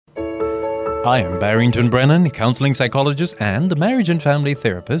I am Barrington Brennan, counseling psychologist and marriage and family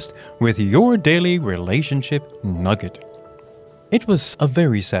therapist, with your daily relationship nugget. It was a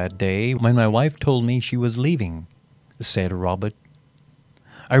very sad day when my wife told me she was leaving, said Robert.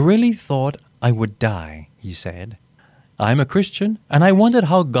 I really thought I would die, he said. I'm a Christian, and I wondered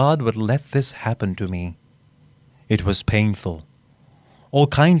how God would let this happen to me. It was painful. All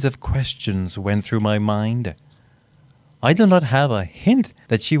kinds of questions went through my mind. I did not have a hint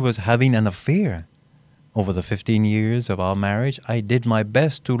that she was having an affair. Over the 15 years of our marriage, I did my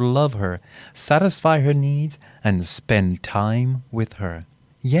best to love her, satisfy her needs, and spend time with her.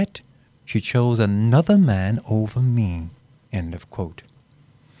 Yet, she chose another man over me. End of quote.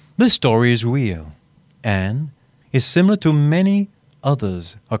 This story is real and is similar to many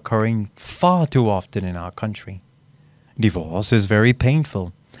others occurring far too often in our country. Divorce is very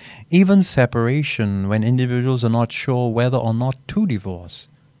painful. Even separation, when individuals are not sure whether or not to divorce,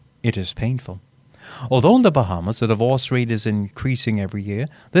 it is painful. Although in the Bahamas the divorce rate is increasing every year,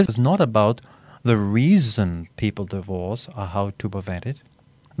 this is not about the reason people divorce or how to prevent it.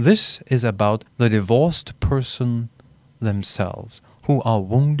 This is about the divorced person themselves, who are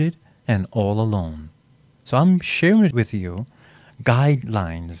wounded and all alone. So I'm sharing with you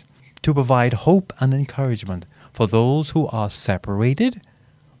guidelines to provide hope and encouragement for those who are separated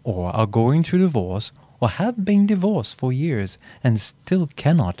or are going through divorce or have been divorced for years and still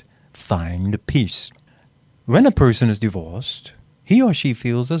cannot find peace. When a person is divorced, he or she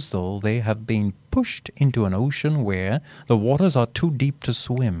feels as though they have been pushed into an ocean where the waters are too deep to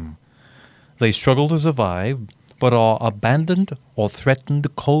swim. They struggle to survive, but are abandoned or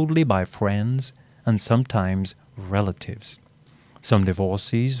threatened coldly by friends and sometimes relatives. Some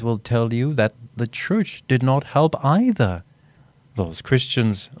divorcees will tell you that the church did not help either. Those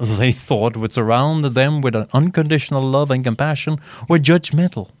Christians they thought would surround them with an unconditional love and compassion were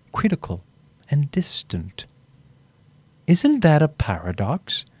judgmental, critical, and distant. Isn't that a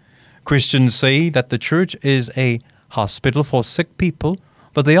paradox? Christians say that the church is a hospital for sick people,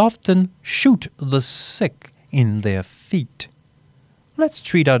 but they often shoot the sick in their feet. Let's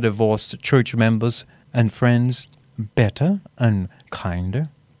treat our divorced church members and friends better and kinder.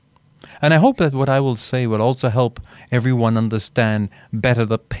 And I hope that what I will say will also help everyone understand better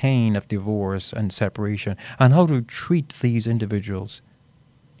the pain of divorce and separation and how to treat these individuals.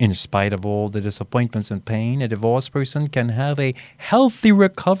 In spite of all the disappointments and pain, a divorced person can have a healthy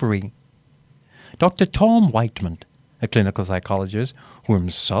recovery. Dr. Tom Whiteman, a clinical psychologist who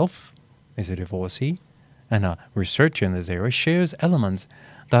himself is a divorcee and a researcher in this area, shares elements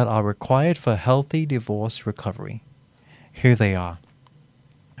that are required for healthy divorce recovery. Here they are.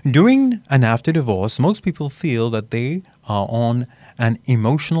 During and after divorce, most people feel that they are on an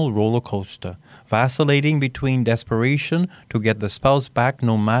emotional roller coaster, vacillating between desperation to get the spouse back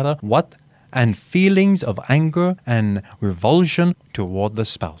no matter what, and feelings of anger and revulsion toward the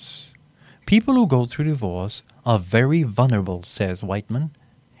spouse. People who go through divorce are very vulnerable, says Whiteman.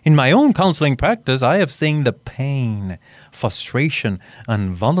 In my own counseling practice, I have seen the pain, frustration,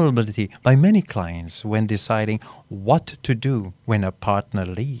 and vulnerability by many clients when deciding what to do when a partner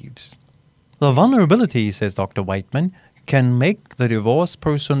leaves. The vulnerability, says Dr. Whiteman, can make the divorced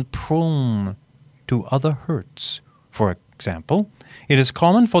person prone to other hurts. For example, it is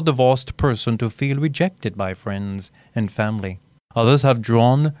common for a divorced person to feel rejected by friends and family. Others have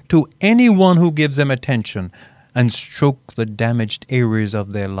drawn to anyone who gives them attention and stroke the damaged areas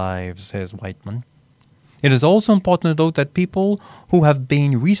of their lives, says Whiteman. It is also important to note that people who have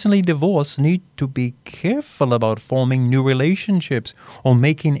been recently divorced need to be careful about forming new relationships or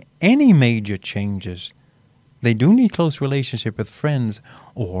making any major changes. They do need close relationship with friends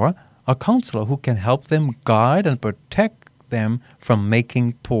or a counselor who can help them guide and protect them from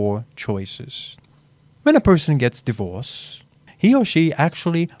making poor choices. When a person gets divorced, he or she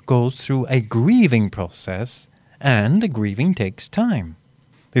actually goes through a grieving process, and the grieving takes time.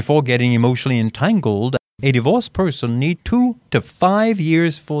 Before getting emotionally entangled, a divorced person needs 2 to 5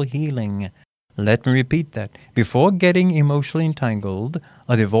 years for healing. Let me repeat that. Before getting emotionally entangled,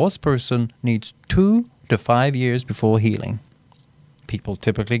 a divorced person needs 2 to 5 years before healing. People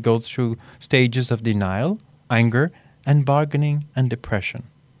typically go through stages of denial, anger, and bargaining and depression.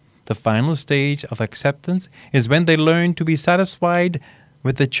 The final stage of acceptance is when they learn to be satisfied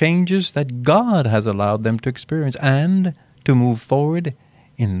with the changes that God has allowed them to experience and to move forward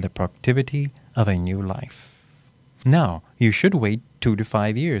in the productivity of a new life. Now, you should wait 2 to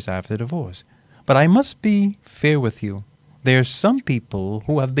 5 years after divorce. But I must be fair with you. There are some people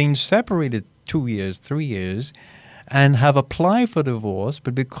who have been separated 2 years, 3 years, and have applied for divorce,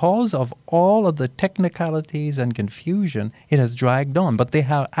 but because of all of the technicalities and confusion, it has dragged on. But they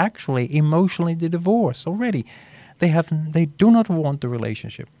have actually emotionally divorced already. They do not want the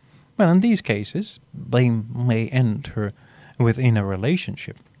relationship. Well, in these cases, they may enter within a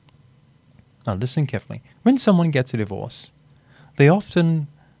relationship. Now, listen carefully. When someone gets a divorce, they often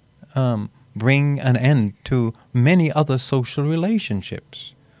bring an end to many other social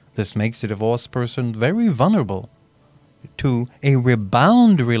relationships. This makes the divorced person very vulnerable to a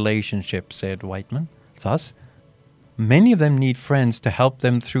rebound relationship, said Whiteman. Thus, many of them need friends to help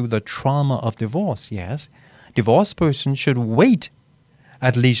them through the trauma of divorce. Yes, divorced persons should wait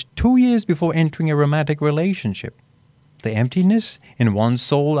at least 2 years before entering a romantic relationship. The emptiness in one's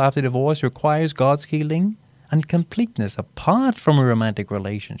soul after divorce requires God's healing and completeness apart from a romantic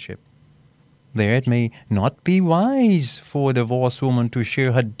relationship. There it may not be wise for a divorced woman to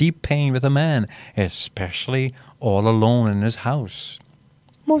share her deep pain with a man, especially all alone in his house.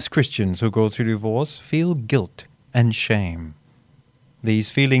 Most Christians who go through divorce feel guilt and shame. These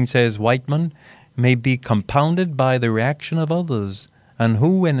feelings, says Whiteman, may be compounded by the reaction of others, and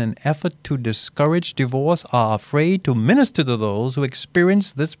who, in an effort to discourage divorce, are afraid to minister to those who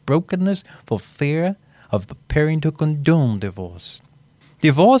experience this brokenness for fear of preparing to condone divorce.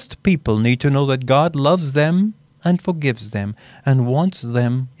 Divorced people need to know that God loves them and forgives them and wants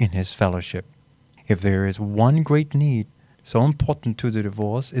them in His fellowship. If there is one great need so important to the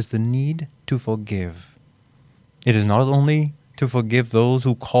divorce, is the need to forgive. It is not only to forgive those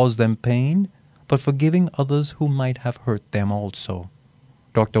who cause them pain, but forgiving others who might have hurt them also.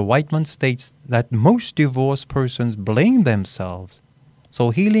 Dr. Whiteman states that most divorced persons blame themselves.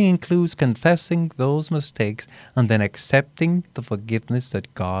 So healing includes confessing those mistakes and then accepting the forgiveness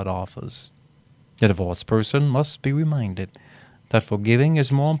that God offers. The divorced person must be reminded that forgiving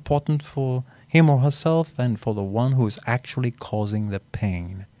is more important for him or herself than for the one who is actually causing the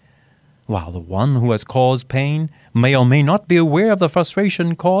pain. While the one who has caused pain may or may not be aware of the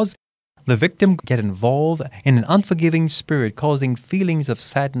frustration caused, the victim get involved in an unforgiving spirit, causing feelings of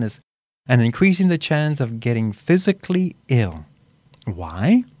sadness and increasing the chance of getting physically ill.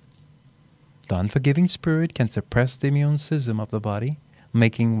 Why? The unforgiving spirit can suppress the immune system of the body,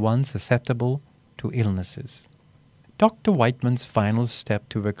 making one susceptible to illnesses. Dr. Whiteman's final step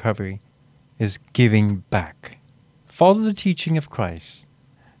to recovery is giving back. Follow the teaching of Christ.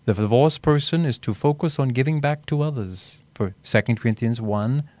 The divorced person is to focus on giving back to others. For 2 Corinthians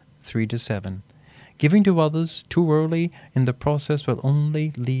 1, 3-7. Giving to others too early in the process will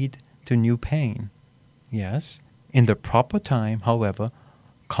only lead to new pain. Yes, in the proper time, however,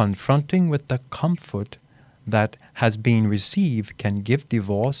 confronting with the comfort that has been received can give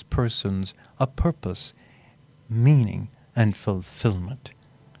divorced persons a purpose, meaning, and fulfillment,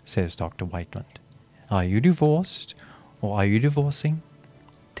 says Dr. Whiteman. Are you divorced or are you divorcing?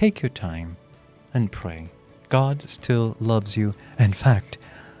 Take your time and pray. God still loves you. In fact,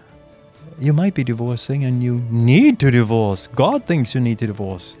 you might be divorcing and you need to divorce. God thinks you need to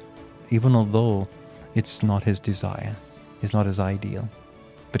divorce, even although it's not His desire. It's not His ideal.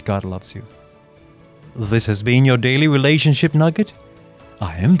 But God loves you. This has been your Daily Relationship Nugget.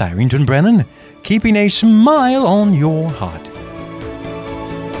 I am Barrington Brennan, keeping a smile on your heart.